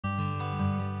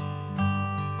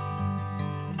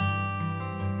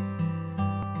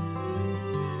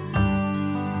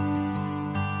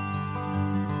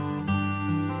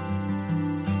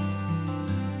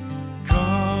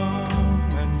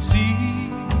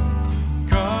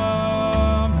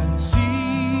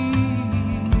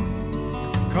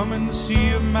see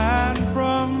a man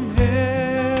from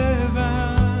heaven.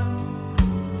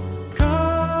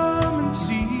 Come and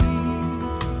see,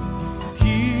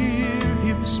 hear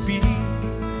him speak.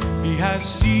 He has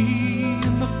seen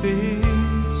the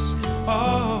face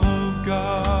of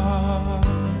God.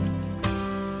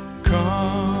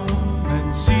 Come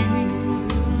and see,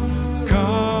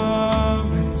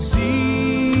 come and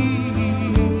see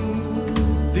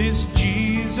this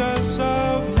Jesus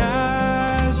of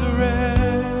Nazareth.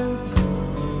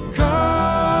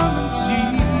 Come and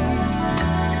see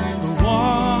the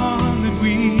one that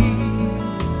we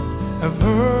have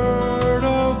heard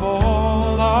of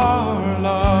all our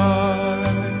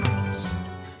lives.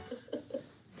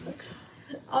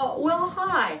 Well,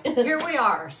 hi. Here we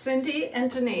are, Cindi and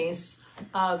Denise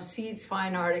of Seeds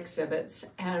Fine Art Exhibits,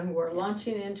 and we're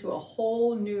launching into a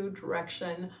whole new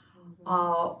direction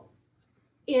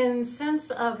in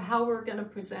sense of how we're going to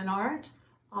present art.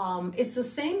 It's the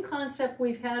same concept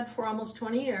we've had for almost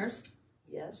 20 years.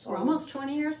 Yes. We're almost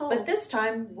 20 years old. But this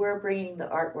time we're bringing the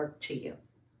artwork to you.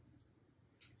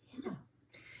 Yeah.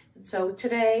 And so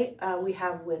today we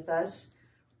have with us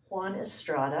Juan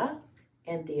Estrada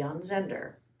and Deon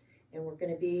Zender. And we're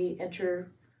going to be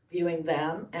interviewing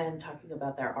them and talking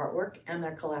about their artwork and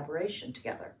their collaboration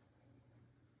together.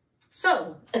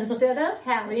 So instead of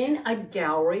having a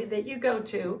gallery that you go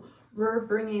to, we're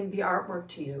bringing the artwork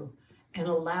to you and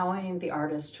allowing the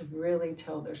artist to really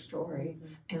tell their story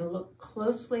and look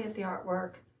closely at the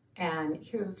artwork and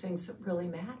hear the things that really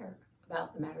matter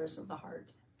about the matters of the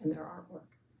heart and their artwork.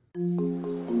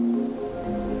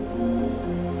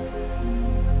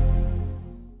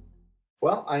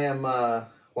 Well, I am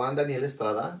Juan Daniel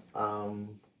Estrada,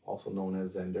 also known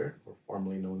as Zender, or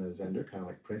formerly known as Zender, kind of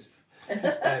like Prince.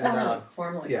 And,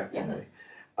 Formally. Yeah, formally.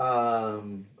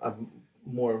 I'm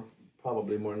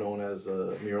probably more known as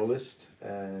a muralist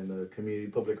and a community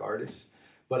public artist.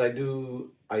 But I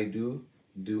do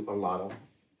do a lot of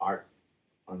art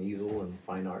on easel and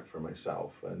fine art for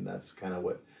myself, and that's kind of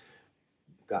what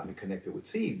got me connected with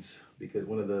Seeds, because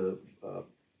one of the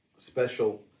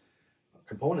special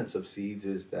components of Seeds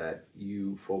is that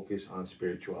you focus on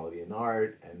spirituality in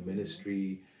art and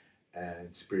ministry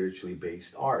and spiritually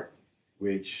based art,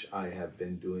 which I have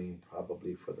been doing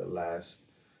probably for the last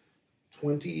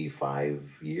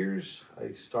 25 years.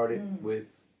 I started with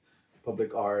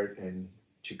public art and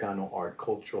Chicano art,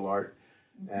 cultural art,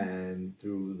 and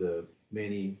through the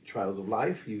many trials of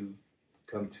life, you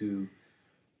come to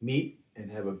meet and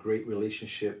have a great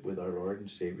relationship with our Lord and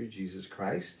Savior, Jesus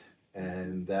Christ,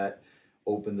 and that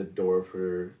opened the door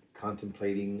for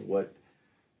contemplating what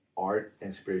art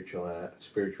and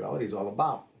spirituality is all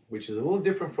about, which is a little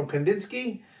different from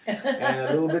Kandinsky and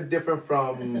a little bit different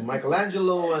from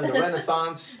Michelangelo and the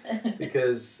Renaissance,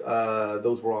 because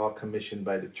those were all commissioned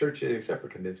by the churches, except for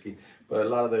Kandinsky. But a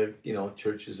lot of the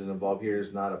churches involved here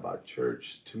is not about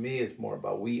church. To me, it's more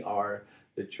about we are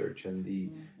the church, and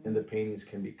the paintings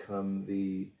can become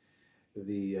the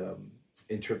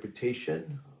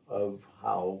interpretation of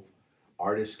how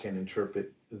artists can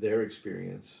interpret their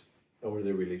experience or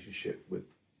their relationship with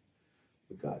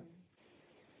God.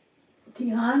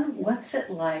 Deon, what's it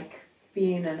like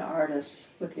being an artist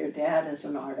with your dad as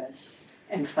an artist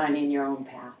and finding your own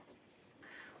path?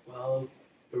 Well,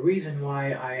 the reason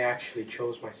why I actually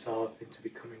chose myself into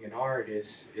becoming an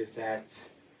artist is that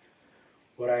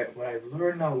what I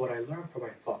learned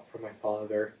from my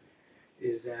father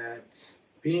is that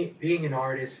being an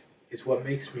artist is what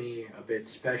makes me a bit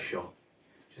special.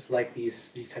 Just like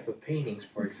these type of paintings,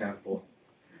 for example.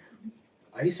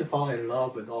 I used to fall in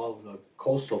love with all of the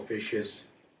coastal fishes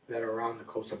that are around the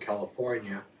coast of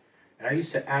California, and I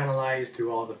used to analyze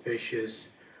through all the fishes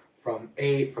from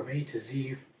A to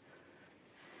Z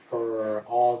for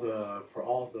all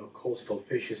the coastal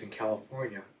fishes in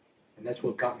California, and that's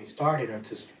what got me started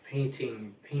onto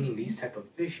painting these type of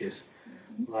fishes,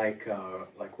 like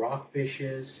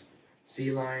rockfishes,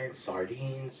 sea lions,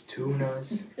 sardines,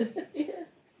 tunas.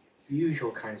 The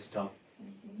usual kind of stuff.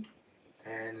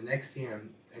 And the next thing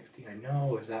I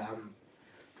know is that I'm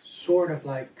sort of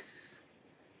like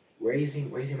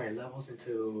raising my levels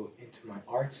into my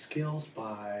art skills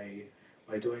by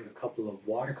doing a couple of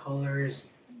watercolors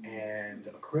and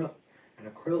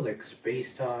acrylics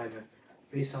based on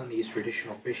these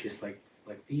traditional fishes like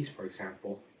these, for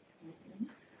example.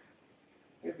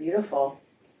 You're beautiful.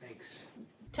 Thanks.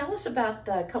 Tell us about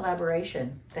the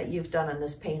collaboration that you've done on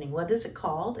this painting. What is it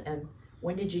called, and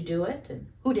when did you do it, and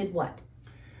who did what?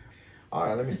 All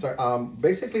right, let me start.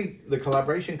 Basically, the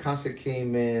collaboration concept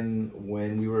came in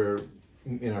when we were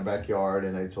in our backyard,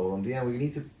 and I told him, "Deon, we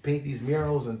need to paint these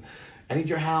murals, and I need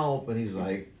your help." And he's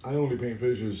like, "I only paint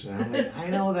fishes." And I'm like, "I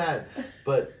know that,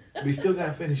 but we still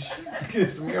gotta finish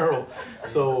this mural."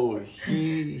 So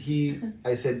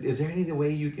I said, "Is there any way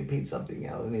you can paint something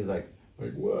else?" And he's like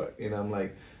what? And I'm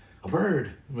like, "A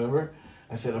bird." Remember?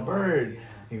 I said, "A bird." Yeah.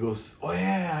 He goes, "Oh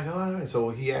yeah, I go." And so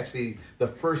he actually, the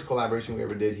first collaboration we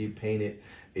ever did, he painted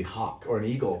a hawk or an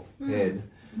eagle head.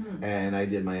 And I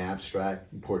did my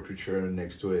abstract portraiture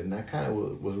next to it, and that kind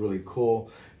of was really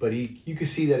cool. But you could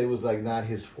see that it was like not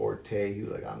his forte. He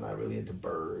was like, "I'm not really into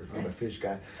birds. I'm a fish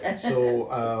guy." So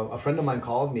a friend of mine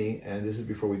called me, and this is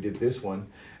before we did this one,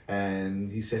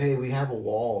 and he said, "Hey, we have a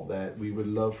wall that we would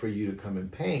love for you to come and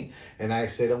paint." And I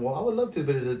said, "Well, I would love to,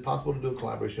 but is it possible to do a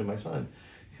collaboration with my son?"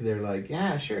 And they're like,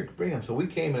 "Yeah, sure, bring him." So we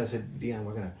came, and I said, "Deon,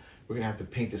 we're gonna have to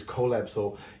paint this collab.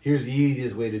 So here's the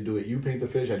easiest way to do it. You paint the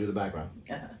fish, I do the background."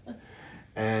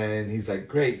 And he's like,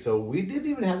 "Great." So we didn't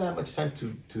even have that much time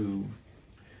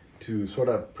to sort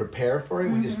of prepare for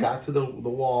it. We just got to the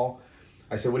wall.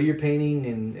 I said, "What are you painting?"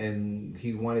 And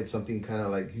he wanted something kind of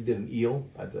like, he did an eel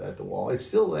at the wall. It's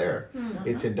still there.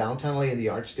 It's in downtown LA in the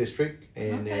Arts District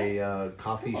in a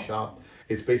coffee shop.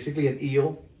 It's basically an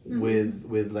eel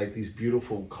with like these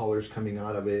beautiful colors coming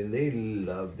out of it, and they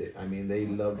loved it. I mean, they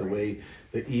loved the way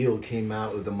the eel came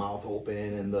out with the mouth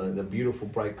open and the beautiful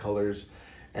bright colors,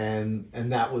 and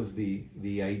that was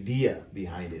the idea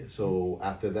behind it. So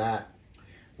after that,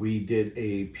 we did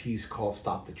a piece called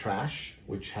 "Stop the Trash,"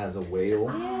 which has a whale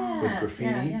with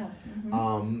graffiti.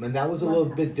 And that was a little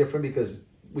bit different because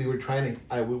we were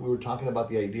we were talking about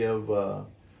the idea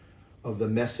of the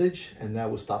message, and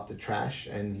that was "Stop the Trash,"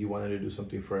 and he wanted to do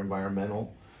something for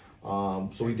environmental.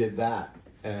 So we did that,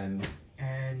 and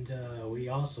we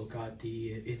also got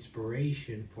the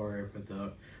inspiration for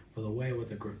the way with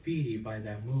the graffiti by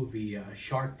that movie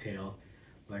Shark Tale,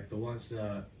 like the ones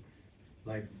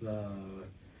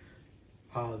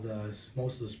how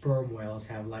most of the sperm whales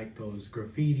have like those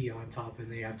graffiti on top,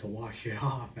 and they have to wash it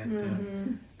off at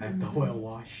the whale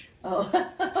wash. Oh,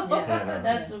 yeah,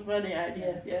 that's a funny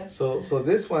idea. Yeah. So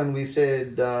this one we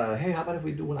said, "Hey, how about if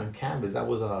we do one on canvas?" That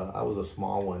was a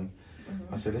small one.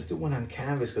 I said, "Let's do one on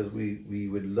canvas because we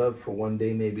would love for one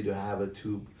day maybe to have a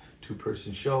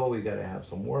two-person show. We got to have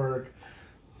some work."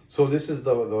 So this is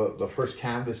the first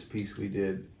canvas piece we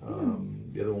did.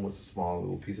 The other one was a small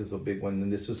little piece. This is a big one,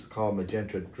 and this is called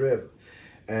Magenta Drift.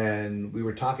 And we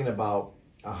were talking about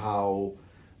how,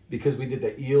 because we did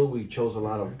the eel, we chose a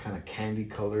lot of kind of candy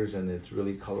colors, and it's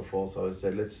really colorful. So I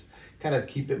said, let's kind of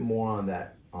keep it more on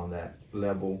that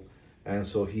level. And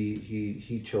so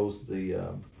he chose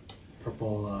the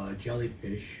purple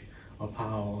jellyfish, of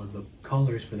how the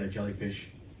colors for that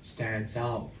jellyfish stands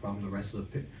out from the rest of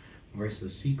the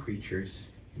sea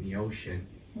creatures in the ocean.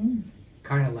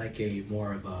 Kind of like a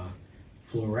more of a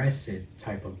fluorescent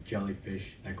type of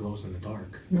jellyfish that glows in the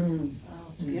dark. Oh,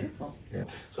 it's beautiful. Yeah.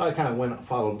 So I kind of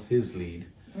followed his lead,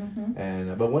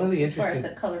 and but one of the interesting, as far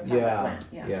as the color palette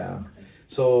went. Yeah.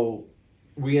 So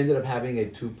we ended up having a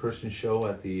two-person show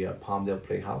at the Palmdale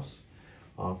Playhouse.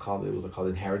 Called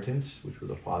Inheritance, which was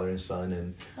a father and son,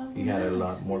 and he had a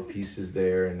lot more pieces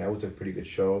there, and that was a pretty good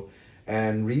show.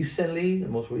 And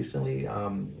most recently,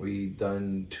 we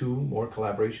done 2 more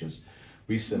collaborations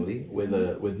recently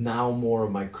with now more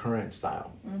of my current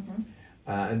style.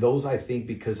 And those, I think,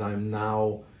 because I'm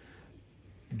now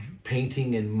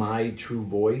painting in my true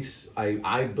voice,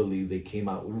 I believe they came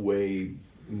out way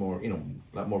more,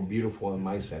 a lot more beautiful in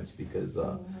my sense, because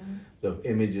the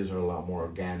images are a lot more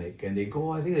organic, and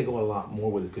I think they go a lot more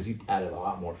with it because he added a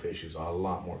lot more fishes.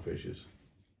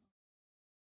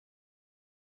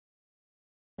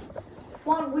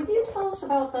 Juan, would you tell us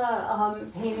about the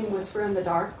painting Whisper in the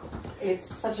Dark? It's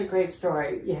such a great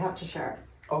story. You have to share it.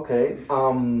 Okay.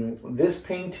 This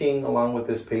painting, along with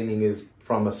this painting, is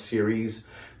from a series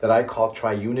that I call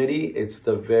Triunity.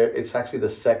 It's actually the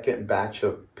second batch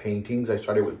of paintings. I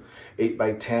started with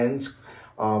 8x10s.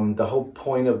 The whole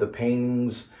point of the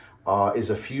paintings is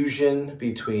a fusion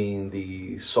between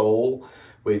the soul,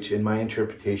 which in my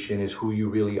interpretation is who you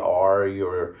really are,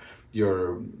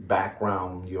 your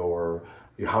background, your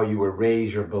how you were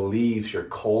raised, your beliefs, your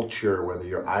culture, whether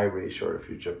you're Irish or if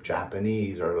you're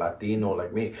Japanese or Latino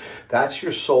like me. That's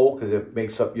your soul, because it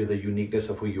makes up the uniqueness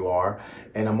of who you are.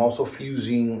 And I'm also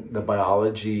fusing the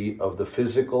biology of the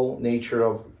physical nature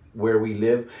of where we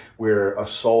live. We're a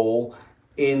soul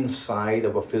inside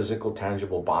of a physical,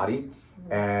 tangible body,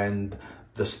 and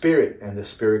the spirit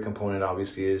component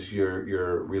obviously is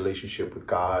your relationship with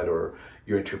God, or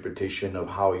your interpretation of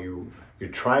how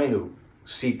you're trying to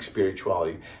seek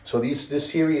spirituality. So this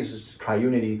series is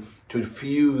Triunity, to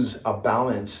fuse a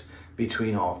balance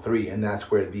between all three, and that's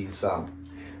where these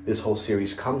this whole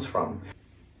series comes from.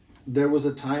 There was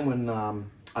a time when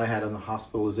I had a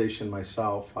hospitalization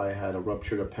myself. I had a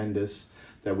ruptured appendix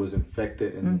that was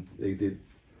infected, and they did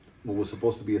what was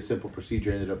supposed to be a simple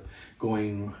procedure ended up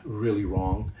going really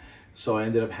wrong. So I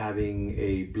ended up having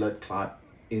a blood clot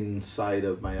inside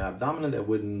of my abdomen that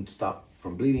wouldn't stop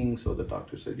from bleeding. So the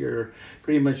doctor said, you're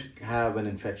pretty much have an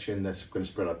infection that's going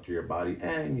to spread out to your body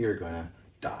and you're going to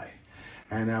die.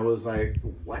 And I was like,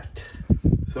 what?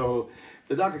 So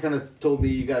the doctor kind of told me,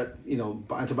 you got, you know,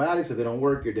 antibiotics, if they don't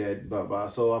work, you're dead, blah, blah.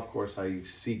 So of course I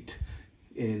seeked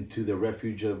into the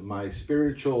refuge of my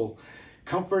spiritual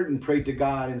comfort and prayed to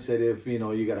God and said, if, you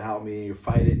know, you got to help me, you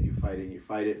fight it, you fight it, you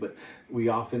fight it. But we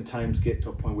oftentimes get to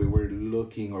a point where we're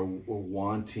looking or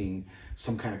wanting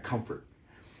some kind of comfort.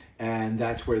 And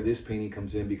that's where this painting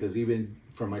comes in, because even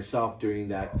for myself during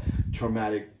that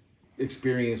traumatic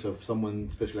experience of someone,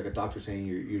 especially like a doctor saying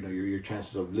your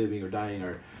chances of living or dying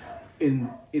are in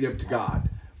it up to God.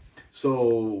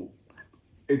 So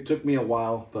it took me a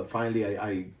while, but finally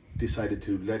I decided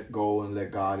to let go and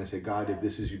let God and say, God, if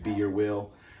this is be your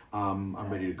will, I'm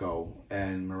ready to go.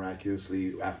 And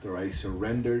miraculously, after I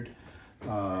surrendered,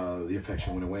 the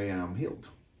infection went away and I'm healed.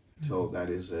 So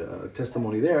that is a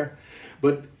testimony there.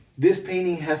 But this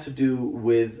painting has to do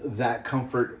with that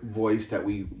comfort voice that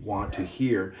we want to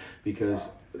hear,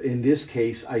 because in this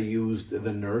case, I used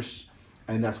the nurse,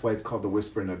 and that's why it's called The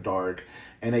Whisper in the Dark.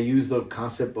 And I use the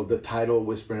concept of the title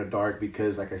Whisper in the Dark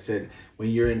because, like I said, when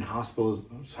you're in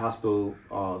hospital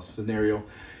scenario,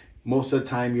 most of the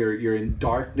time you're in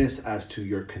darkness as to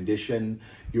your condition.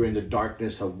 You're in the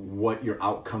darkness of what your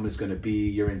outcome is going to be.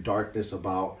 You're in darkness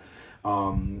about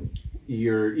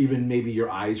even maybe your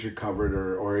eyes are covered,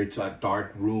 or it's a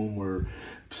dark room, or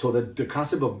so the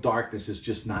concept of darkness is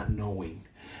just not knowing.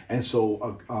 And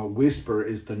so a whisper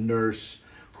is the nurse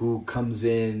who comes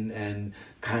in and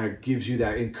kind of gives you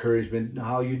that encouragement.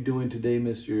 How are you doing today,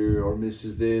 Mr. or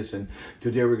Mrs. This? And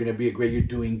today we're going to be great. You're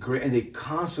doing great. And they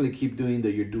constantly keep doing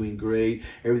that. You're doing great.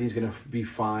 Everything's going to be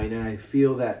fine. And I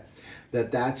feel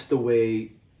that's the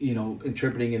way, you know,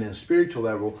 interpreting in a spiritual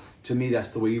level, to me, that's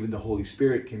the way even the Holy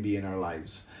Spirit can be in our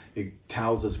lives. It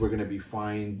tells us we're going to be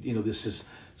fine. You know, this is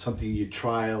something, you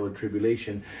trial or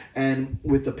tribulation. And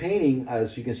with the painting,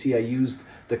 as you can see, I used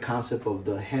the concept of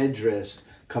the headdress,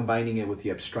 combining it with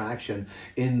the abstraction.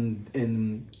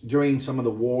 During some of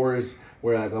the wars,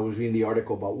 where I was reading the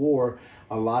article about war,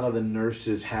 a lot of the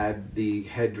nurses had the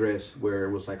headdress where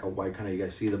it was like a white kind of, you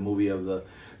guys see the movie of the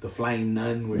Flying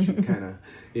Nun, where she kind of,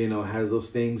 you know, has those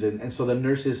things. And so the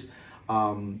nurses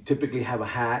typically have a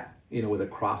hat, you know, with a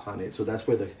cross on it. So that's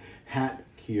where the hat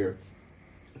here.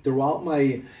 Throughout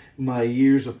my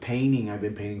years of painting, I've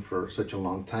been painting for such a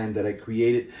long time that I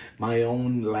created my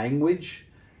own language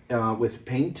with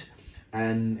paint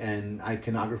and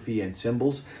iconography and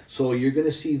symbols. So you're going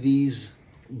to see these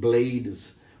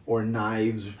blades or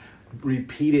knives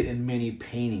repeated in many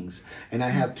paintings. And I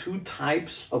have two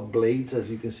types of blades, as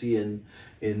you can see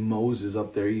in Moses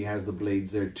up there. He has the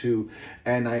blades there too.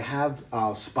 And I have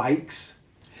spikes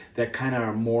that kind of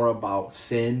are more about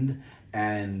sin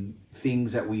and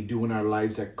things that we do in our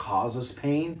lives that cause us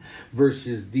pain,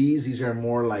 versus these are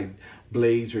more like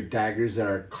blades or daggers that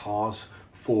are cause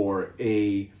for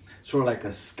a sort of like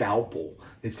a scalpel.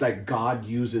 It's like God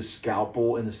uses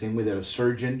scalpel in the same way that a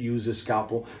surgeon uses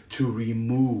scalpel to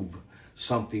remove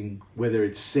something, whether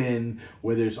it's sin,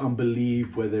 whether it's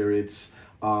unbelief, whether it's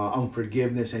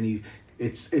unforgiveness, and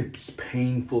it's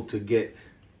painful to get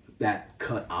that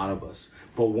cut out of us.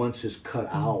 But once it's cut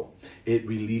out, it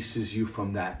releases you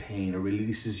from that pain, or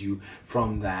releases you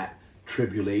from that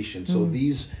tribulation. So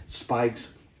these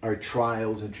spikes are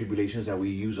trials and tribulations that we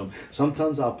use them.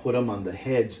 Sometimes I'll put them on the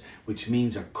heads, which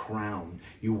means a crown.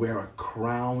 You wear a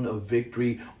crown of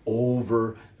victory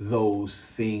over those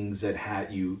things that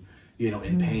had you, you know,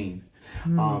 in pain.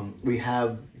 We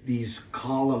have these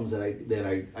columns that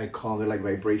I call, they're like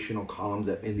vibrational columns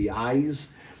that in the eyes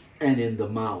and in the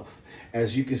mouth.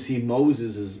 As you can see,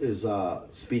 Moses is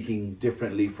speaking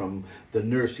differently from the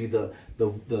nurse. See,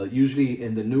 usually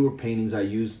in the newer paintings, I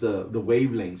use the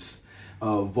wavelengths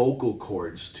vocal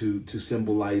cords to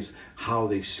symbolize how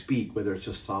they speak, whether it's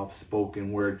a soft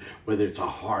spoken word, whether it's a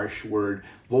harsh word,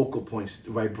 vocal points,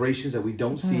 vibrations that we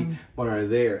don't see but are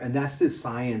there. And that's the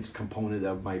science component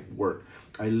of my work.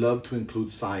 I love to include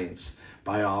science,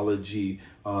 biology,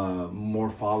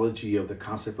 morphology of the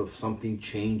concept of something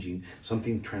changing,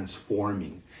 something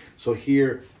transforming. So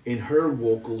here in her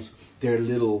vocals, they're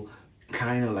little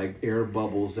kind of like air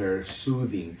bubbles that are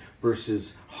soothing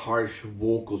versus harsh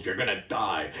vocals. You're gonna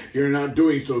die. You're not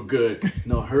doing so good.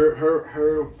 No,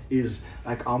 her is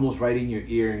like almost right in your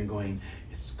ear and going,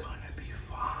 it's gonna be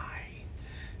fine.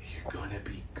 You're gonna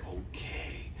be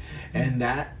okay. And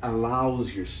that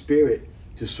allows your spirit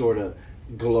to sort of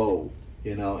glow,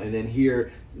 you know. And then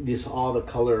here, all the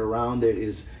color around it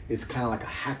is kind of like a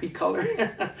happy color.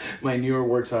 My newer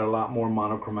works are a lot more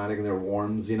monochromatic and they're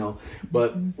warms, you know.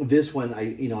 But this one,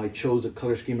 I chose a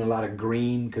color scheme, a lot of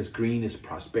green, because green is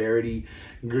prosperity,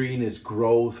 green is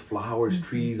growth, flowers,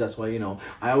 trees. That's why, you know,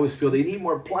 I always feel they need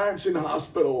more plants in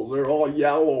hospitals. They're all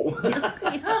yellow.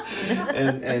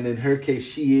 and in her case,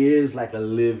 she is like a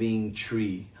living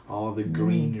tree. All the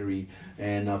greenery,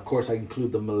 and of course I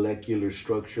include the molecular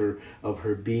structure of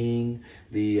her being,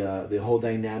 the whole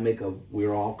dynamic of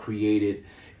we're all created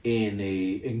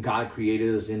in God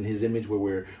created us in His image,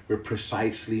 where we're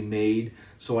precisely made.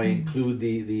 So I include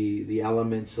the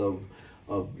elements of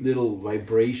little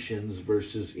vibrations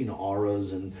versus, you know,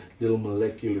 auras and little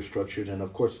molecular structures, and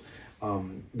of course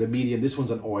the medium. This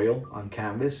one's an oil on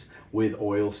canvas with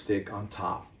oil stick on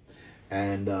top,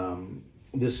 and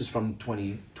this is from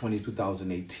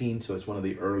 2018, so it's one of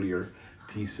the earlier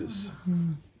pieces.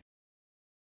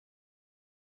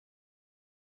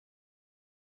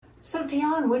 So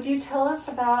Deon, would you tell us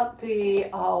about the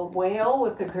whale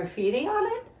with the graffiti on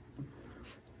it?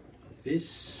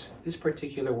 This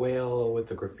particular whale with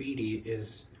the graffiti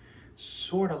is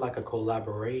sort of like a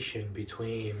collaboration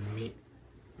between me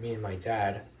and my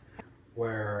dad,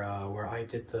 where I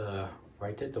did the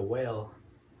whale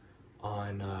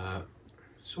on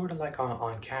sort of like on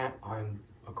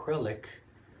acrylic,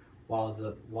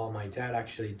 while my dad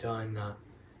actually done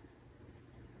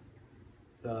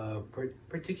the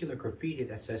particular graffiti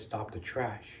that says "Stop the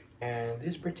Trash." And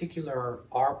this particular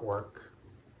artwork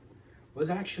was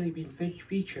actually being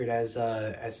featured as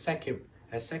second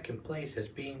place as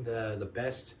being the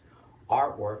best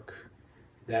artwork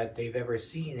that they've ever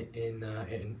seen in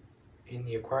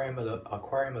the aquarium of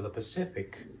the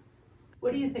Pacific.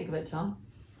 What do you think of it, John?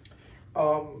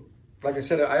 Like I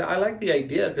said, I like the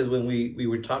idea, because when we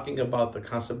were talking about the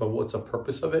concept of what's the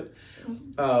purpose of it,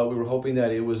 we were hoping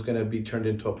that it was going to be turned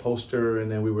into a poster,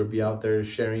 and then we would be out there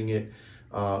sharing it,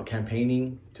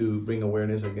 campaigning to bring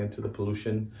awareness again to the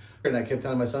pollution. And I kept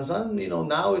telling my son, you know,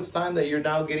 now it's time that you're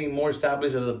now getting more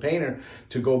established as a painter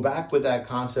to go back with that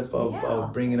concept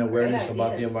of bringing awareness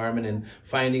about the environment and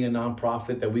finding a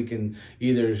nonprofit that we can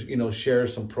either, you know, share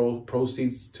some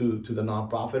proceeds to the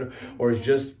nonprofit, or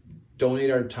just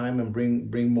donate our time and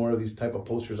bring more of these type of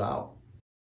posters out.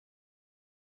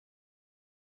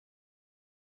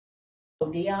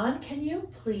 Deon, can you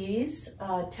please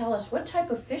tell us what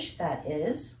type of fish that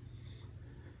is,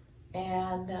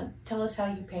 and tell us how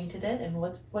you painted it, and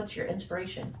what's your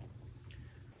inspiration?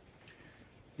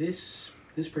 This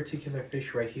particular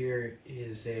fish right here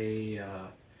is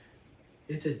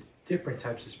it's a different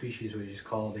types of species, which is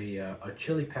called a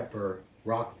chili pepper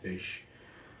rockfish.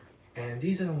 And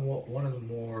these are one of the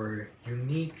more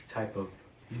unique type of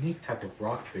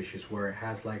rockfishes, where it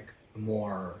has like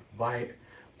more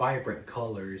vibrant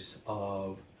colors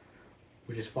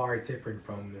which is far different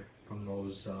from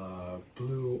those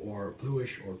blue or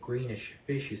bluish or greenish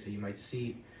fishes that you might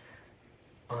see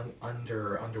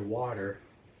underwater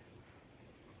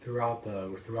throughout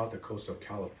the coast of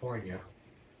California.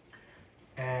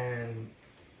 And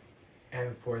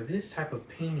for this type of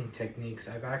painting techniques,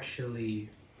 I've actually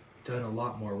done a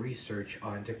lot more research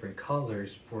on different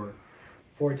colors for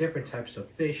different types of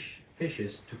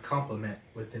fishes to complement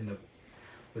within the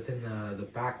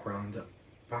background of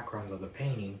the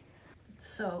painting.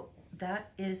 So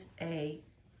that is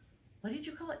what did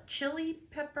you call it? Chili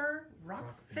pepper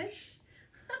rockfish?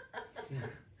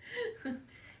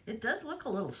 It does look a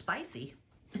little spicy.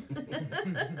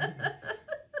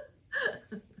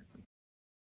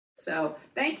 So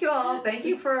thank you all. Thank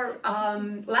you for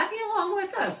laughing along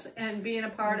with us and being a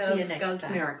part of God's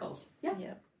Miracles. Yeah.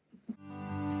 Yep.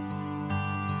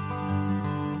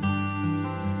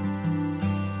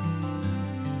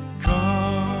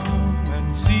 Come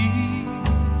and see,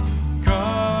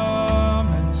 come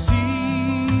and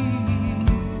see,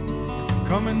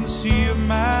 come and see a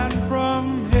man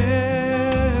from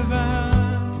heaven.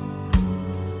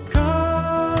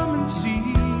 Come and see,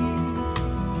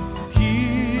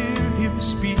 hear him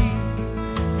speak.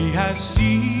 He has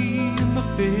seen the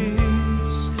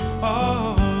face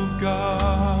of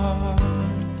God.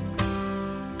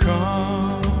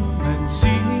 Come and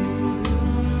see,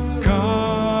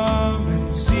 come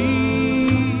and see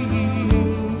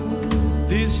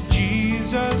this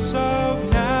Jesus of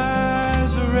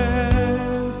Nazareth,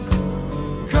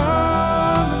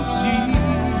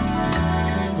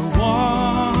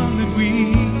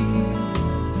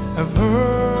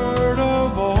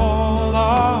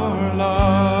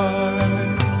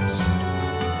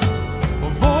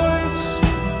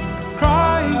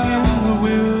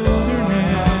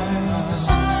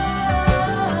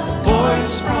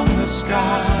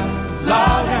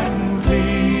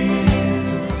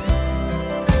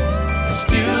 a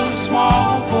still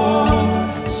small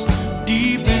voice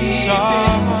deep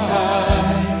inside,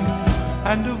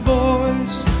 and a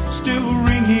voice still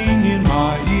ringing in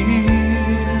my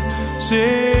ear,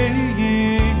 say